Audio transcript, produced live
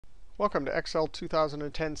Welcome to Excel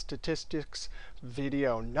 2010 Statistics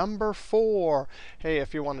video number 4. Hey,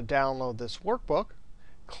 if you want to download this workbook,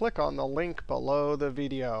 click on the link below the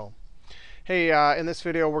video. Hey, in this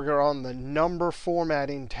video, we're going on the number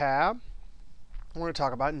formatting tab. We're going to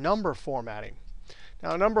talk about number formatting.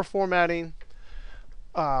 Now, number formatting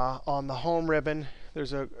on the home ribbon,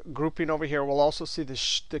 there's a grouping over here. We'll also see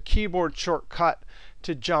the keyboard shortcut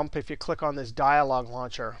to jump if you click on this dialog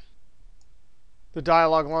launcher. The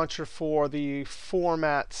dialog launcher for the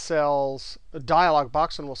format cells dialog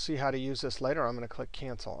box, and we'll see how to use this later. I'm going to click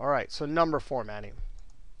cancel. All right, so number formatting.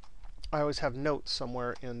 I always have notes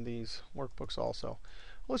somewhere in these workbooks also.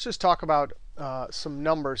 Let's just talk about some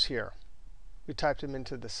numbers here. We typed them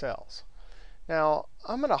into the cells. Now,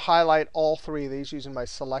 I'm going to highlight all three of these using my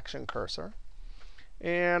selection cursor.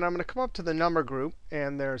 And I'm going to come up to the number group,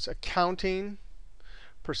 and there's accounting,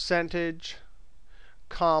 percentage,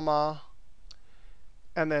 comma,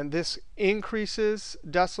 and then this increases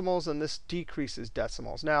decimals and this decreases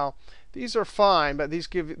decimals. Now, these are fine, but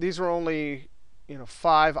these are only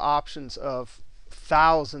 5 options of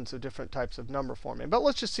thousands of different types of number formatting. But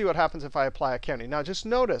let's just see what happens if I apply accounting. Now, just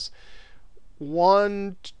notice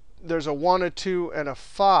there's a 1, a 2, and a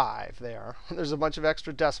 5 there. There's a bunch of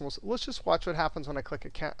extra decimals. Let's just watch what happens when I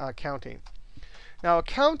click accounting. Now,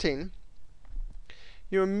 accounting,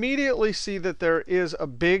 you immediately see that there is a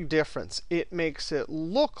big difference. It makes it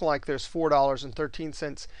look like there's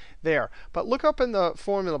 $4.13 there. But look up in the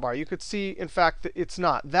formula bar. You could see, in fact, that it's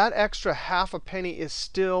not. That extra half a penny is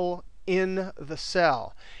still in the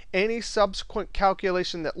cell. Any subsequent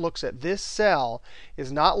calculation that looks at this cell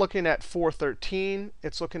is not looking at 413.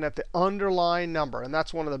 It's looking at the underlying number. And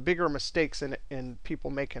that's one of the bigger mistakes in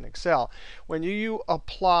people make in Excel. When you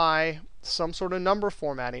apply some sort of number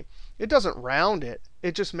formatting, it doesn't round it.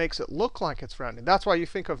 It just makes it look like it's rounded. That's why you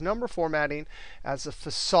think of number formatting as a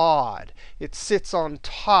facade. It sits on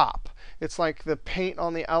top. It's like the paint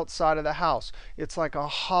on the outside of the house. It's like a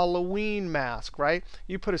Hollween mask, right?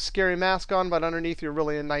 You put a scary mask on, but underneath you're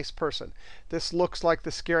really a nice person. This looks like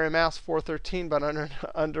the scary mask 413, but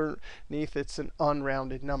underneath it's an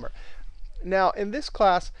unrounded number. Now, in this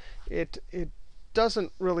class, it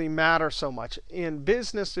doesn't really matter so much. In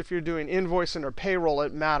business, if you're doing invoicing or payroll,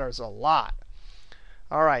 it matters a lot.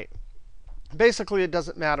 All right. Basically, it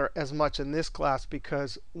doesn't matter as much in this class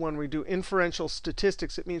because when we do inferential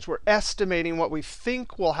statistics, it means we're estimating what we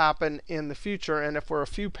think will happen in the future. And if we're a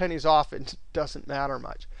few pennies off, it doesn't matter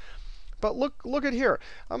much. But look at here.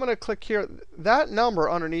 I'm going to click here. That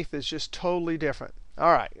number underneath is just totally different.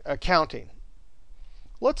 All right, accounting.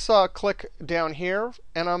 Let's click down here,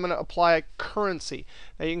 and I'm going to apply currency.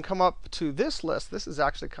 Now, you can come up to this list. This is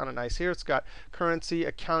actually kind of nice here. It's got currency,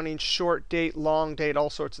 accounting, short date, long date,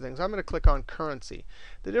 all sorts of things. I'm going to click on currency.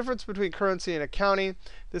 The difference between currency and accounting,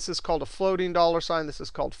 this is called a floating dollar sign. This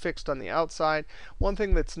is called fixed on the outside. One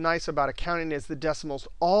thing that's nice about accounting is the decimals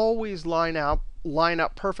always line up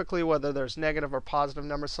perfectly, whether there's negative or positive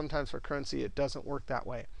numbers. Sometimes for currency, it doesn't work that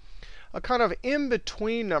way. A kind of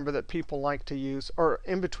in-between number that people like to use, or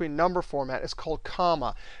in-between number format, is called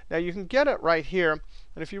comma. Now, you can get it right here.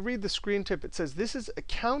 And if you read the screen tip, it says this is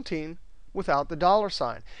accounting without the dollar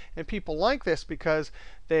sign. And people like this because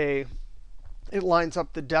it lines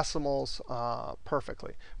up the decimals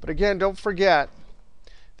perfectly. But again, don't forget,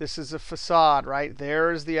 this is a facade, right?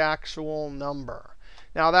 There's the actual number.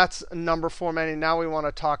 Now, that's number formatting. Now we want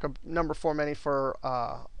to talk number formatting for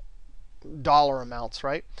dollar amounts,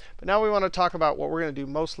 right? But now we want to talk about what we're going to do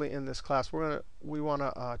mostly in this class. We want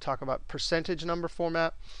to talk about percentage number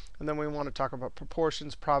format, and then we want to talk about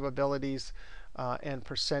proportions, probabilities, and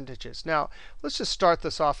percentages. Now, let's just start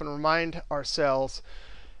this off and remind ourselves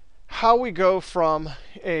how we go from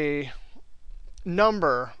a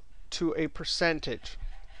number to a percentage.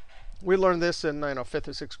 We learned this in 5th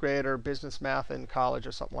or 6th grade or business math in college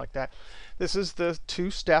or something like that. This is the 2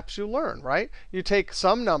 steps you learn, right? You take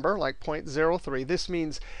some number like 0.03. This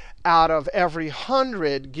means out of every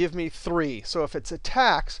 100, give me 3. So if it's a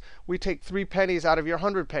tax, we take 3 pennies out of your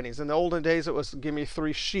 100 pennies. In the olden days, it was give me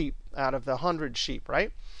 3 sheep out of the 100 sheep,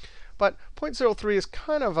 right? But 0.03 is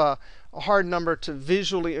kind of a hard number to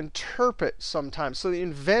visually interpret sometimes. So they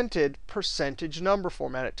invented percentage number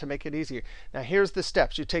format to make it easier. Now, here's the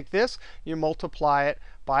steps. You take this, you multiply it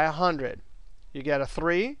by 100. You get a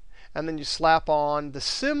 3, and then you slap on the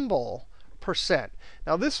symbol percent.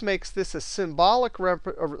 Now, this makes this a symbolic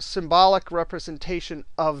representation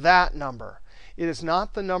of that number. It is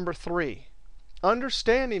not the number 3.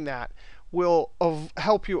 Understanding that will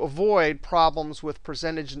help you avoid problems with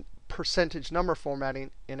percentage number formatting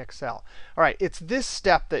in Excel. All right, it's this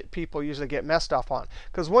step that people usually get messed up on.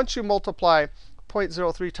 Because once you multiply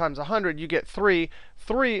 0.03 times 100, you get 3.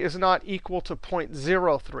 3 is not equal to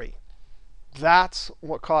 0.03. That's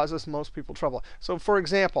what causes most people trouble. So for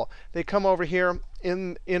example, they come over here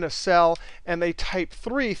in a cell and they type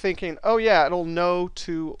 3 thinking, oh yeah, it'll know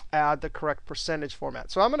to add the correct percentage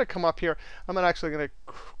format. So I'm going to come up here. I'm actually going to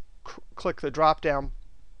click the drop down.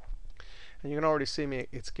 And you can already see me,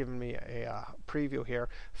 it's giving me a preview here.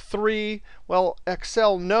 3, well,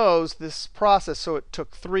 Excel knows this process, so it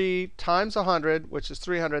took 3 times 100, which is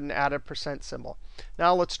 300, and added a percent symbol.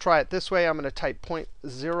 Now let's try it this way. I'm going to type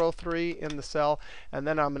 0.03 in the cell, and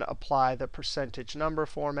then I'm going to apply the percentage number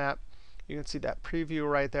format. You can see that preview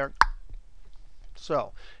right there.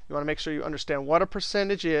 So you want to make sure you understand what a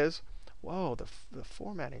percentage is. Whoa, the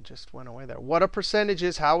formatting just went away there. What a percentage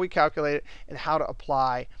is, how we calculate it, and how to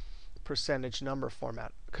apply percentage number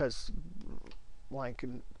format, because like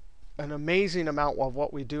an amazing amount of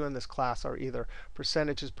what we do in this class are either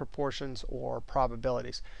percentages, proportions, or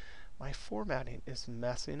probabilities. My formatting is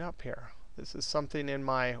messing up here. This is something in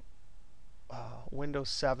my Windows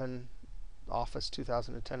 7 Office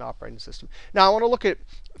 2010 operating system. Now I want to look at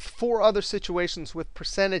 4 other situations with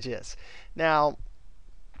percentages. Now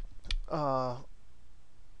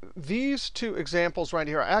these 2 examples right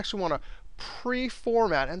here, I actually want to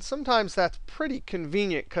pre-format, and sometimes that's pretty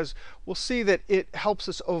convenient because we'll see that it helps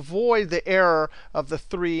us avoid the error of the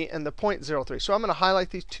 3 and the 0.03. So I'm going to highlight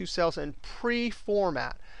these 2 cells and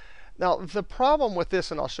pre-format. Now the problem with this,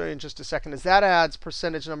 and I'll show you in just a second, is that adds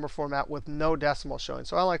percentage number format with no decimal showing.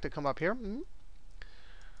 So I like to come up here.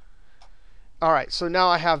 All right, so now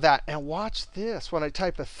I have that. And watch this. When I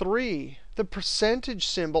type a 3, the percentage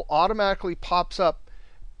symbol automatically pops up,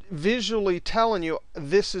 visually telling you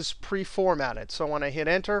this is pre-formatted. So when I hit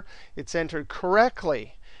enter, it's entered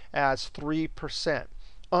correctly as 3%.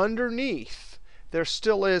 Underneath, there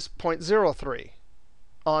still is 0.03.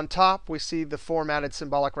 On top, we see the formatted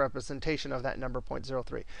symbolic representation of that number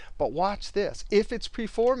 0.03. But watch this. If it's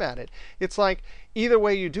pre-formatted, it's like either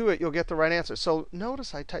way you do it, you'll get the right answer. So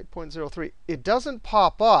notice I type 0.03. It doesn't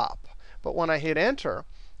pop up, but when I hit enter,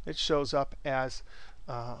 it shows up as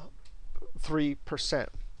 3%.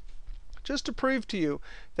 Just to prove to you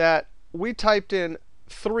that we typed in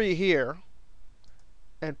 3 here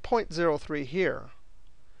and 0.03 here.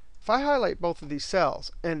 If I highlight both of these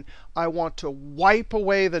cells and I want to wipe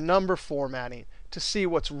away the number formatting to see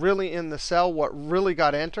what's really in the cell, what really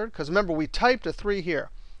got entered, because remember, we typed a 3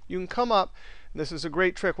 here. You can come up, and this is a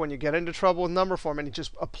great trick when you get into trouble with number formatting,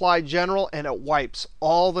 just apply general, and it wipes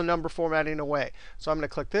all the number formatting away. So I'm going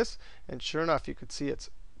to click this, and sure enough, you could see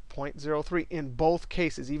it's 0.03 in both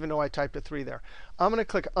cases, even though I typed a 3 there. I'm going to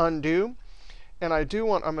click undo, and I'm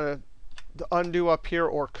going to undo up here,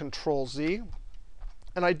 or Control Z.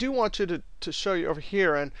 And I do want you to show you over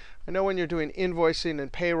here, and I know when you're doing invoicing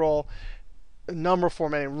and payroll, number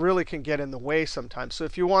formatting really can get in the way sometimes. So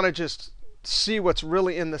if you want to just see what's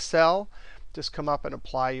really in the cell, just come up and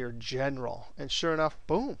apply your general. And sure enough,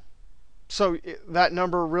 boom. So that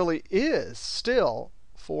number really is still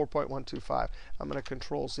 4.125. I'm going to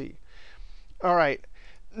Control Z. All right.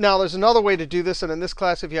 Now there's another way to do this, and in this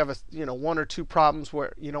class, if you have 1 or 2 problems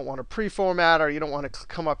where you don't want to pre-format or you don't want to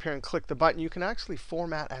come up here and click the button, you can actually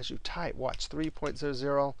format as you type. Watch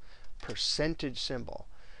 3.00 percentage symbol,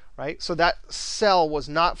 right? So that cell was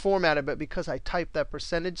not formatted, but because I typed that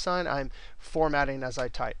percentage sign, I'm formatting as I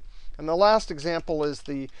type. And the last example is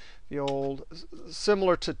the old,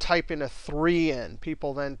 similar to typing a 3 in.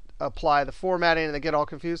 People then apply the formatting and they get all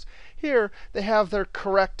confused. Here they have their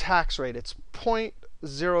correct tax rate. It's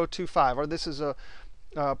 0.025, or this is a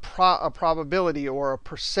probability or a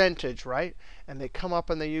percentage, right? And they come up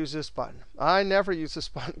and they use this button. I never use this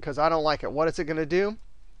button because I don't like it. What is it going to do?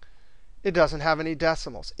 It doesn't have any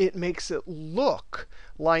decimals. It makes it look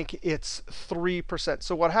like it's 3%.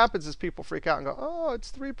 So what happens is people freak out and go, oh,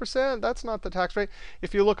 it's 3%. That's not the tax rate.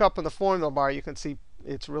 If you look up in the formula bar, you can see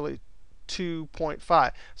it's really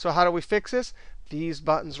 2.5. So how do we fix this? These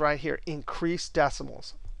buttons right here, increase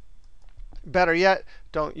decimals. Better yet,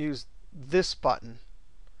 don't use this button.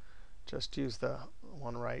 Just use the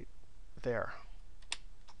one right there.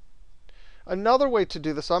 Another way to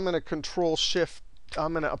do this, I'm going to Control-Shift.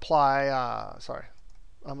 I'm going to apply, I'm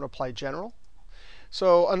going to apply general.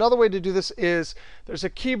 So another way to do this is there's a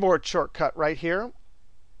keyboard shortcut right here.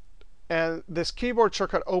 And this keyboard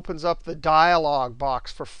shortcut opens up the dialog box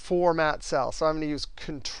for format cells. So I'm going to use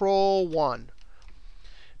Control-1.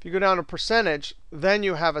 If you go down to percentage, then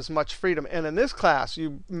you have as much freedom. And in this class,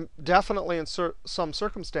 you definitely, in some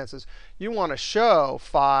circumstances, you want to show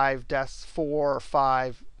 4 or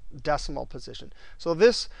 5 decimal position. So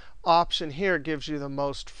this option here gives you the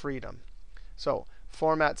most freedom. So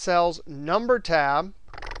Format cells, number tab,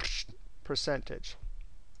 percentage.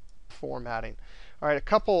 Formatting. All right, a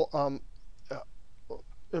couple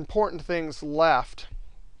important things left.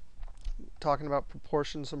 Talking about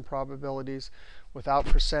proportions and probabilities without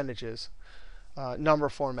percentages. Number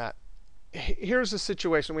format. Here's the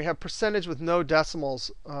situation. We have percentage with no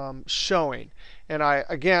decimals showing. And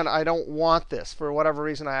again, I don't want this. For whatever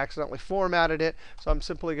reason, I accidentally formatted it. So I'm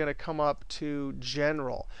simply going to come up to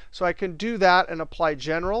general. So I can do that and apply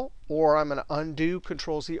general, or I'm going to undo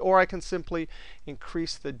Control-Z, or I can simply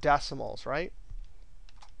increase the decimals, right?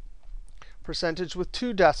 Percentage with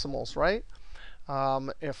 2 decimals, right?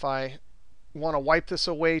 If I want to wipe this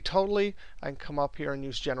away totally, I can come up here and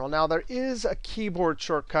use general. Now, there is a keyboard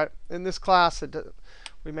shortcut. In this class,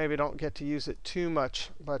 we maybe don't get to use it too much,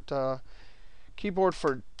 but keyboard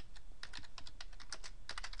for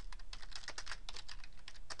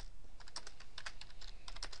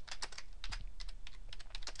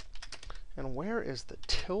and where is the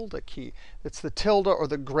tilde key? It's the tilde or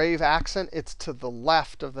the grave accent. It's to the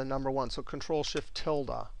left of the number 1. So Control-Shift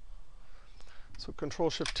tilde. So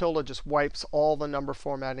Control-Shift tilde just wipes all the number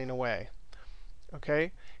formatting away.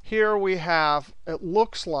 OK? Here we have, it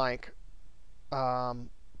looks like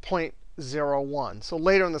 0.01. So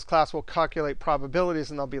later in this class, we'll calculate probabilities,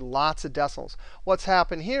 and there'll be lots of decimals. What's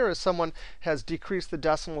happened here is someone has decreased the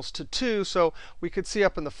decimals to 2. So we could see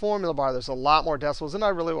up in the formula bar, there's a lot more decimals. And I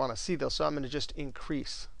really want to see those. So I'm going to just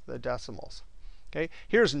increase the decimals. OK?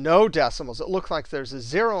 Here's no decimals. It looks like there's a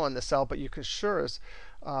 0 in the cell, but you can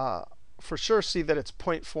for sure see that it's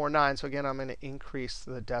 0.49. So again, I'm going to increase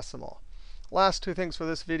the decimal. Last 2 things for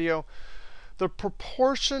this video. The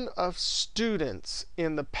proportion of students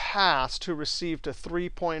in the past who received a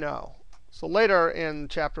 3.0. So later in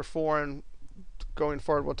chapter 4 and going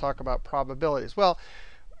forward, we'll talk about probabilities. Well,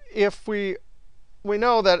 if we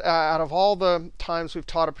know that out of all the times we've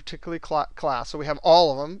taught a particular class, so we have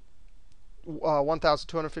all of them,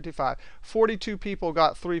 1,255, 42 people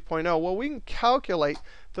got 3.0. Well, we can calculate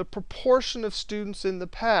the proportion of students in the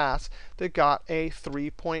past that got a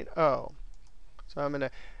 3.0. So I'm going to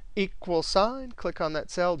equal sign, click on that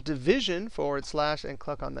cell, division / and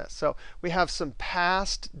click on this. So we have some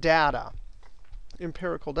past data,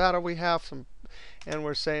 empirical data we have some, and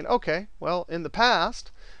we're saying, OK, well, in the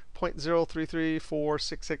past,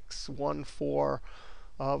 0.033466614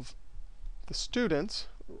 of the students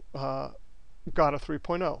got a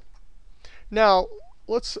 3.0. Now,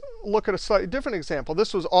 let's look at a slightly different example.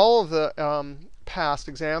 This was all of the past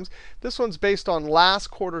exams. This one's based on last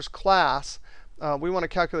quarter's class. We want to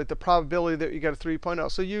calculate the probability that you get a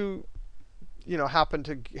 3.0. So you happen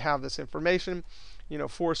to have this information.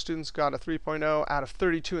 4 students got a 3.0 out of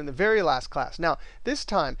 32 in the very last class. Now, this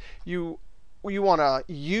time, you want to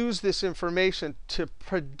use this information to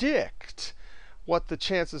predict what the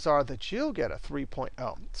chances are that you'll get a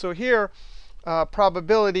 3.0. So here,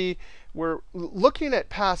 probability, we're looking at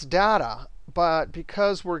past data, but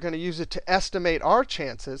because we're going to use it to estimate our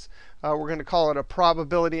chances, we're going to call it a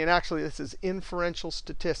probability. And actually, this is inferential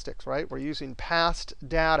statistics, right? We're using past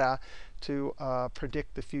data to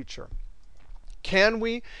predict the future. Can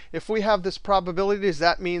we, if we have this probability, does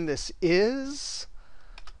that mean this is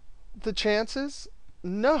the chances?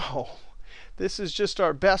 No. This is just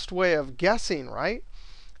our best way of guessing, right?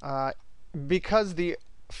 Because the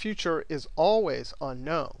future is always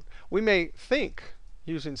unknown. We may think,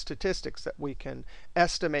 using statistics, that we can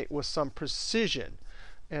estimate with some precision.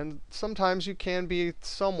 And sometimes you can be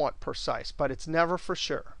somewhat precise, but it's never for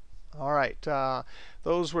sure. All right,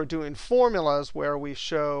 those we're doing formulas where we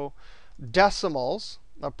show decimals,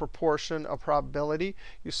 a proportion, a probability.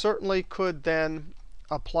 You certainly could then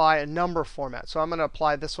apply a number format. So I'm going to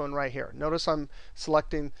apply this one right here. Notice I'm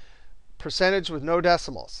selecting percentage with no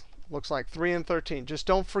decimals. Looks like 3 and 13. Just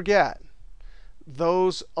don't forget,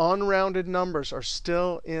 those unrounded numbers are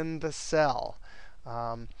still in the cell.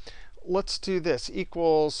 Let's do this.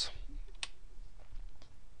 Equals,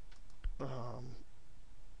 oh,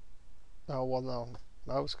 well, no.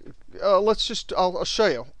 Let's just, I'll show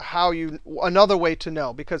you how another way to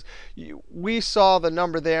know. Because we saw the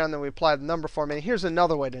number there, and then we applied the number format. And here's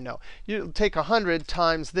another way to know. You take 100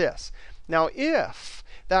 times this. Now, if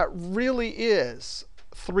that really is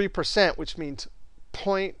 3%, which means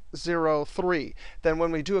 0.03, then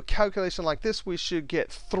when we do a calculation like this, we should get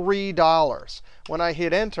 $3. When I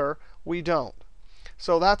hit Enter, we don't.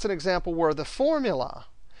 So that's an example where the formula,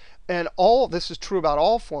 and this is true about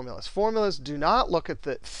all formulas. Formulas do not look at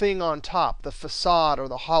the thing on top, the facade or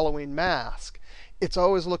the Hollween mask. It's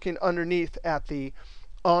always looking underneath at the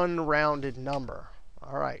unrounded number.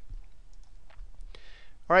 All right.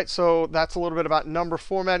 All right, so that's a little bit about number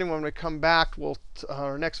formatting. When we come back,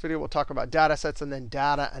 our next video, we'll talk about data sets and then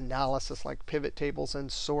data analysis, like pivot tables and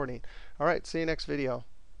sorting. All right, see you next video.